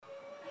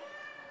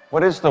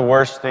What is the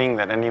worst thing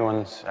that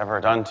anyone's ever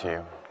done to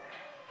you?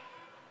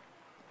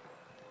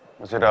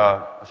 Was it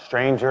a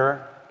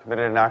stranger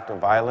committed an act of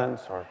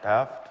violence or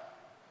theft?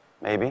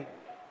 Maybe.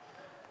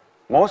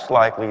 Most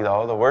likely,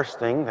 though, the worst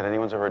thing that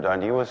anyone's ever done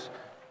to you was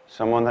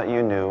someone that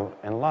you knew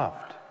and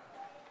loved.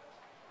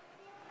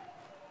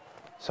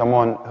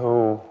 Someone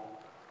who,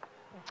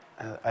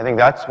 I think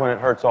that's when it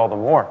hurts all the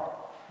more.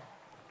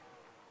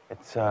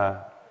 It's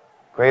a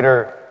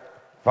greater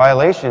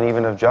violation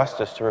even of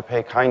justice to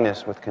repay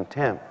kindness with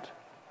contempt.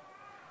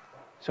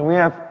 So we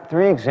have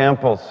three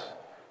examples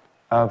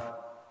of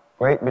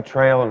great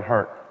betrayal and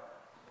hurt.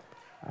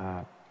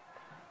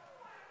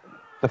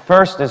 The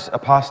first is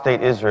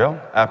apostate Israel,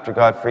 after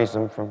God frees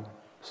them from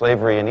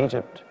slavery in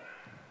Egypt.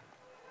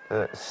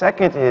 The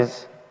second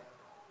is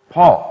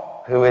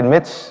Paul, who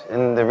admits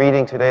in the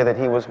reading today that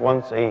he was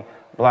once a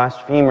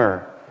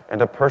blasphemer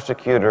and a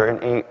persecutor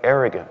and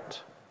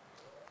arrogant.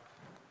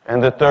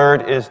 And the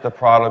third is the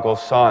prodigal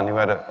son, who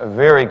had a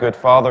very good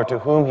father to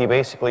whom he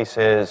basically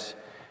says,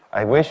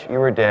 I wish you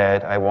were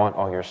dead, I want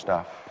all your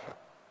stuff.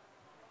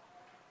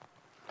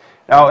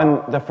 Now,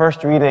 in the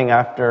first reading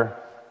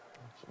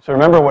so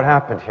remember what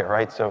happened here,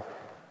 right? So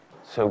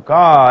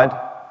God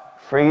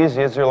frees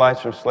the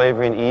Israelites from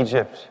slavery in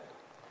Egypt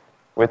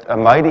with a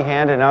mighty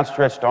hand and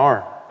outstretched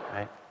arm,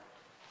 right?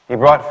 He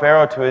brought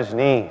Pharaoh to his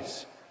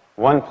knees,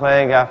 one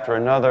plague after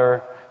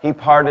another. He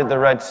parted the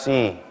Red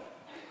Sea,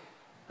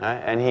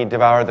 right? And he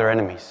devoured their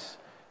enemies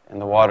in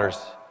the waters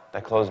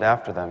that closed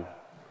after them.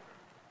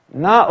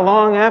 Not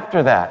long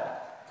after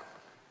that,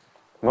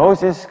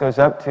 Moses goes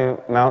up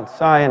to Mount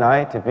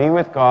Sinai to be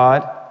with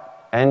God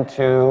and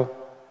to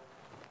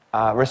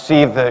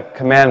receive the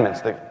commandments,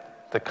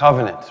 the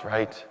covenants,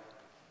 right?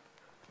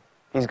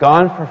 He's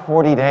gone for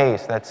 40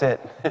 days, that's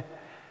it.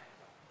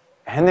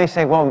 And they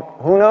say, well,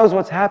 who knows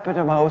what's happened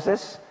to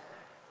Moses?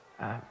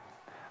 I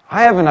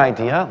have an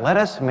idea. Let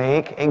us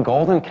make a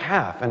golden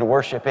calf and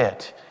worship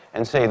it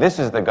and say, this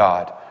is the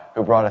God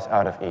who brought us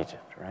out of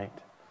Egypt, right?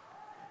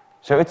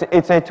 So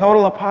it's a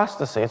total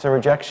apostasy. It's a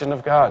rejection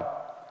of God.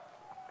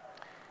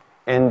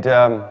 And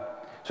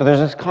so there's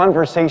this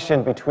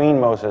conversation between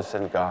Moses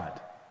and God.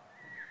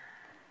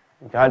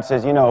 God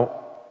says,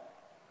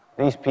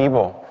 these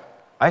people,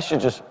 I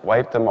should just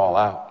wipe them all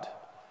out.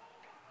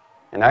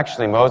 And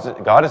actually,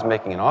 God is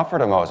making an offer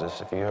to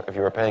Moses, if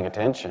you were paying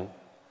attention.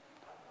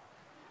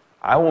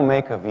 I will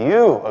make of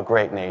you a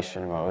great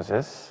nation,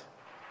 Moses.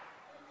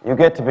 You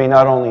get to be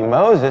not only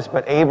Moses,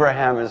 but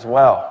Abraham as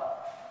well.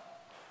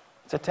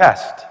 It's a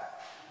test.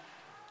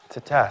 It's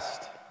a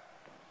test.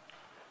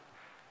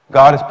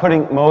 God is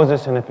putting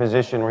Moses in a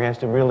position where he has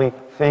to really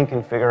think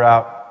and figure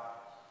out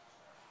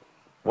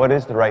what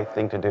is the right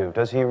thing to do.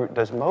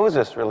 Does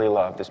Moses really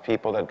love this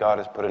people that God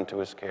has put into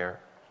his care?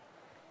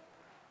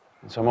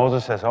 And so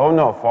Moses says, oh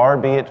no, far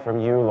be it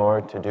from you,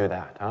 Lord, to do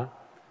that, huh?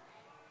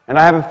 And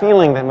I have a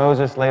feeling that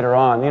Moses later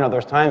on,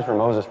 there's times where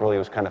Moses really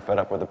was kind of fed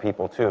up with the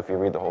people too, if you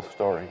read the whole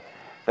story.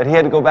 That he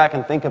had to go back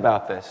and think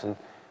about this and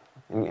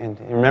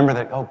remember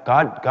that,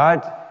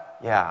 God,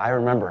 yeah, I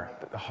remember.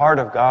 The heart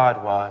of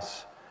God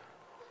was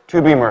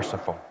to be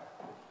merciful,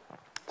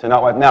 to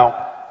not wipe.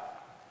 Now,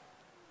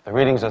 the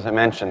readings doesn't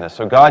mention this.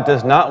 So God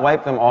does not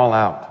wipe them all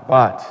out,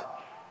 but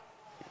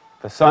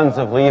the sons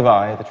of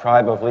Levi, the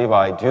tribe of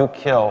Levi, do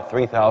kill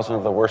 3,000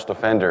 of the worst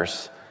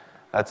offenders.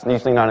 That's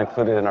usually not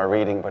included in our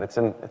reading, but it's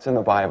in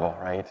the Bible,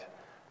 right?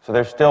 So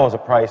there still is a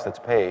price that's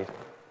paid.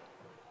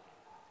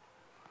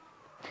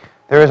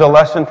 There is a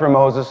lesson for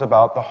Moses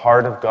about the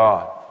heart of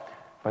God.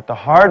 But the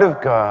heart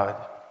of God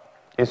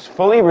is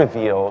fully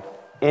revealed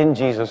in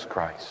Jesus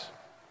Christ.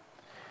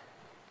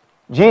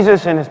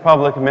 Jesus in his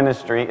public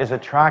ministry is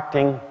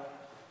attracting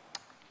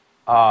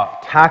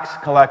tax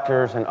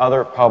collectors and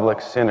other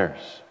public sinners.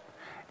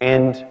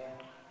 And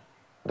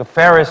the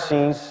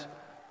Pharisees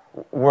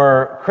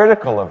were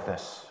critical of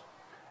this.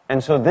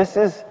 And so this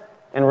is,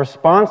 in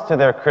response to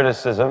their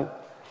criticism,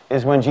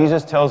 is when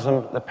Jesus tells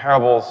them the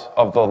parables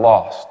of the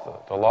lost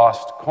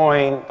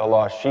coin, the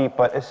lost sheep,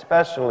 but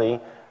especially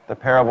the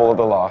parable of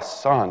the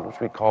lost son, which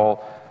we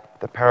call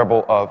the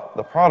parable of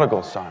the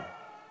prodigal son.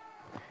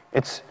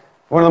 It's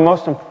one of the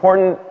most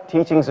important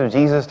teachings of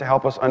Jesus to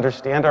help us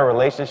understand our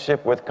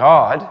relationship with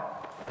God,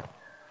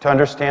 to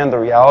understand the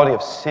reality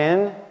of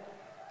sin,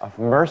 of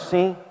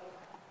mercy,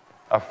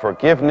 of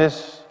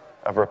forgiveness,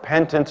 of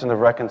repentance, and of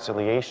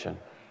reconciliation.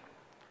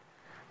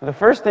 The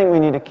first thing we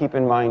need to keep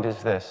in mind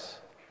is this: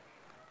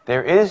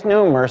 there is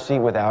no mercy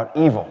without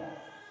evil.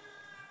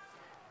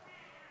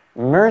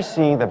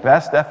 Mercy, the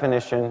best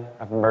definition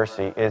of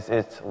mercy, is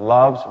its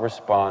love's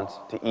response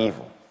to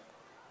evil.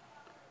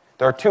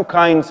 There are two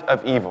kinds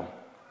of evil.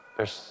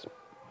 There's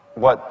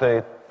what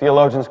the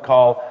theologians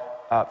call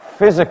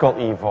physical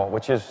evil,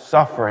 which is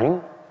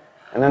suffering,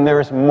 and then there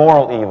is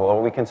moral evil, or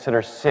what we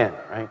consider sin,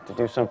 right? To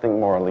do something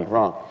morally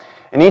wrong.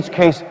 In each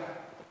case,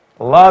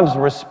 love's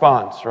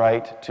response,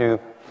 right, to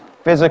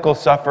physical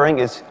suffering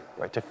is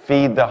right, to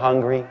feed the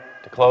hungry,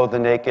 to clothe the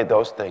naked,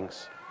 those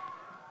things.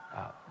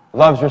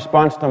 Love's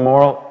response to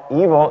moral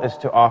evil is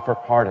to offer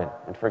pardon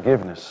and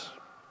forgiveness.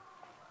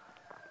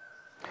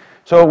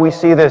 So we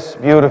see this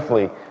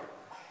beautifully,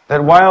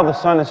 that while the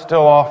son is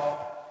still off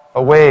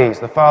a ways,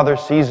 the father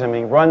sees him,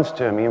 he runs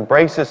to him, he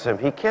embraces him,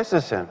 he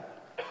kisses him,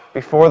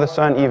 before the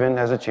son even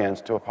has a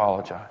chance to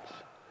apologize.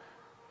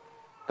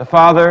 The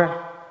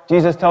father,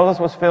 Jesus tells us,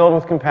 was filled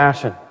with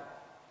compassion.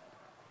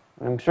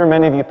 And I'm sure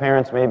many of you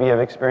parents maybe have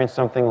experienced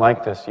something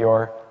like this.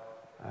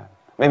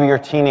 Maybe your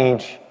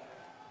teenager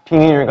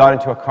got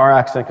into a car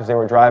accident because they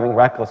were driving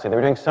recklessly. They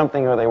were doing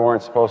something that they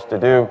weren't supposed to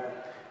do.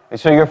 And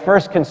so your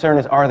first concern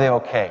is, are they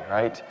okay,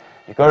 right?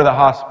 You go to the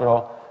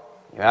hospital,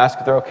 you ask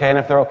if they're okay, and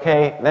if they're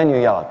okay, then you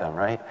yell at them,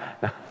 right?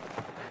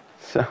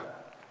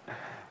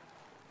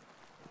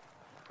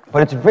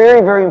 But it's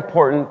very, very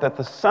important that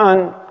the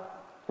son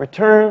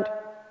returned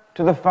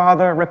to the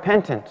father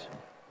repentant.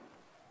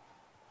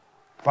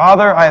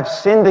 Father, I have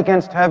sinned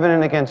against heaven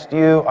and against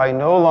you. I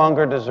no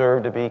longer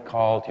deserve to be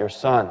called your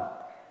son.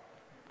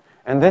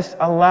 And this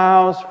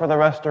allows for the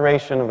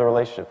restoration of the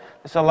relationship.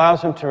 This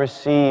allows him to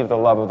receive the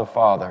love of the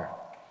Father.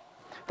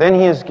 Then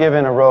he is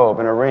given a robe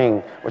and a ring,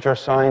 which are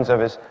signs of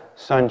his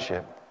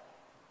sonship.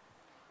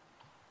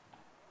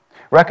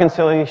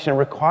 Reconciliation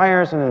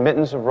requires an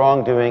admittance of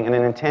wrongdoing and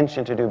an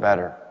intention to do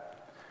better.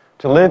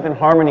 To live in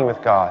harmony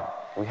with God,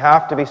 we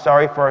have to be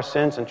sorry for our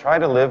sins and try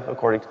to live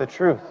according to the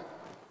truth,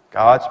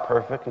 God's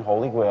perfect and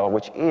holy will,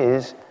 which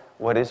is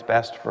what is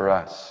best for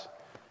us.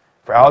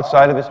 For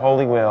outside of his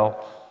holy will,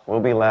 we'll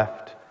be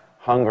left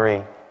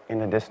hungry in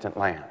a distant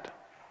land.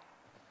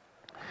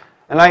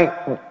 And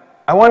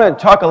I want to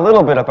talk a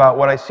little bit about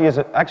what I see as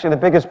actually the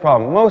biggest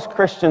problem. Most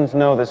Christians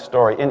know this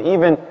story, and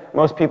even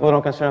most people who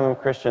don't consider them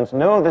Christians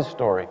know this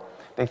story.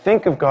 They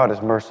think of God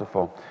as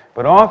merciful,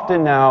 but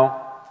often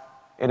now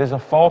it is a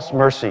false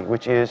mercy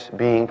which is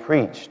being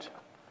preached.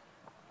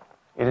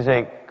 It is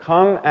a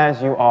come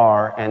as you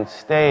are and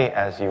stay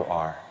as you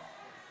are.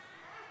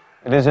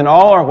 It is an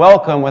all are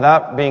welcome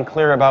without being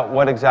clear about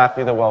what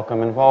exactly the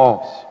welcome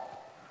involves.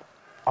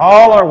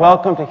 All are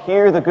welcome to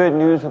hear the good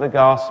news of the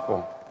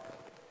gospel,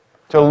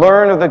 to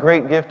learn of the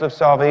great gift of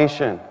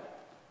salvation.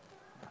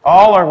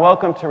 All are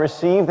welcome to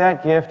receive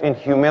that gift in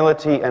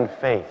humility and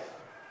faith,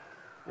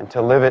 and to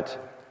live it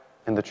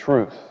in the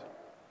truth.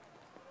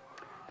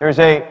 There's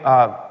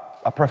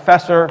a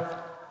professor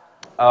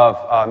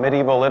of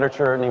medieval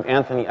literature named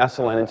Anthony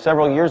Esselin, and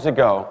several years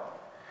ago,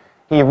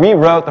 he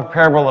rewrote the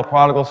parable of the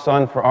prodigal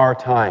son for our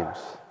times.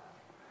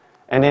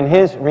 And in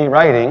his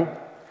rewriting,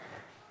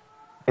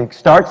 it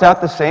starts out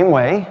the same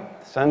way.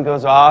 The son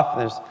goes off,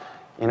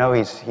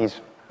 he's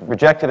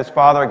rejected his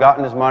father,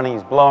 gotten his money,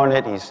 he's blowing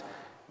it,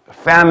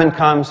 famine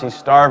comes, he's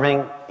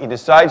starving. He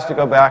decides to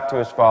go back to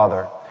his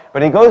father.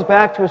 But he goes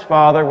back to his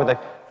father with a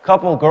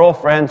couple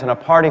girlfriends and a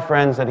party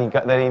friends that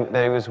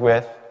he was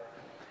with.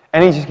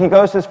 And he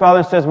goes to his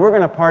father and says, "We're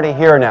going to party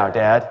here now,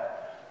 Dad.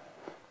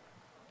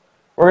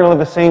 We're going to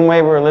live the same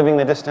way we were living in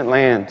the distant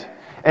land."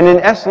 And in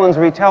Esselin's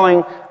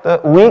retelling,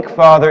 the weak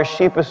father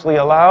sheepishly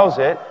allows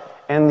it,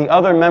 and the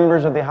other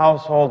members of the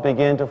household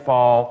begin to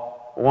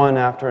fall one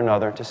after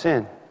another to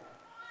sin.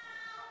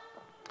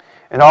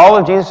 In all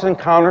of Jesus'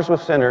 encounters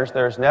with sinners,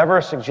 there's never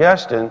a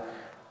suggestion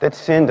that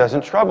sin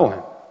doesn't trouble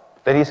him,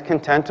 that he's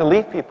content to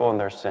leave people in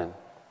their sin.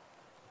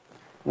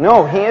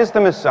 No, he is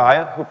the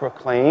Messiah who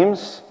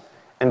proclaims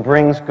and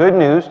brings good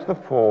news to the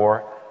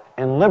poor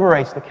and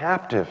liberates the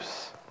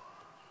captives.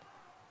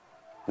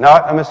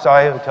 Not a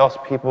Messiah who tells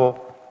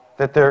people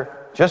that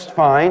they're just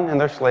fine in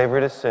their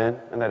slavery to sin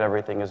and that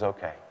everything is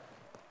okay.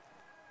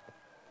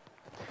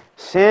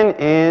 Sin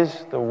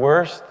is the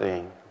worst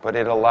thing, but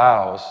it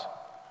allows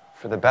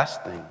for the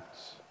best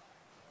things: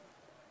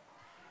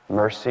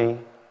 mercy,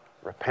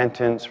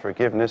 repentance,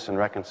 forgiveness, and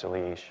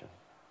reconciliation.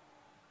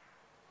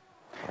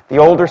 The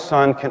older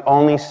son can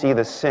only see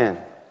the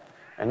sin,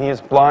 and he is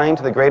blind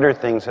to the greater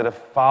things that have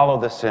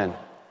followed the sin.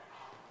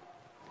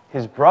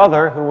 His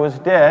brother, who was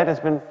dead, has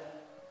been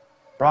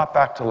brought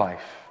back to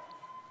life.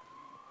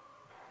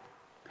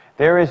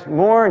 There is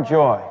more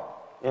joy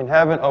in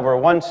heaven over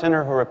one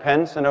sinner who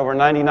repents than over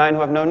 99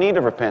 who have no need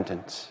of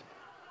repentance.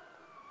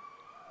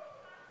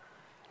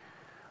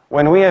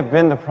 When we have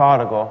been the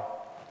prodigal,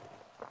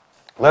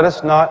 let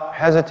us not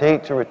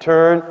hesitate to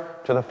return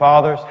to the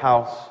Father's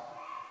house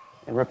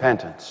in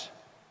repentance.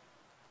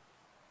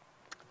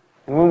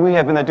 And when we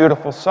have been the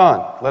dutiful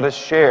son, let us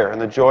share in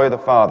the joy of the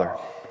Father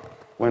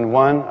when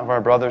one of our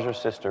brothers or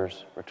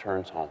sisters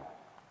returns home.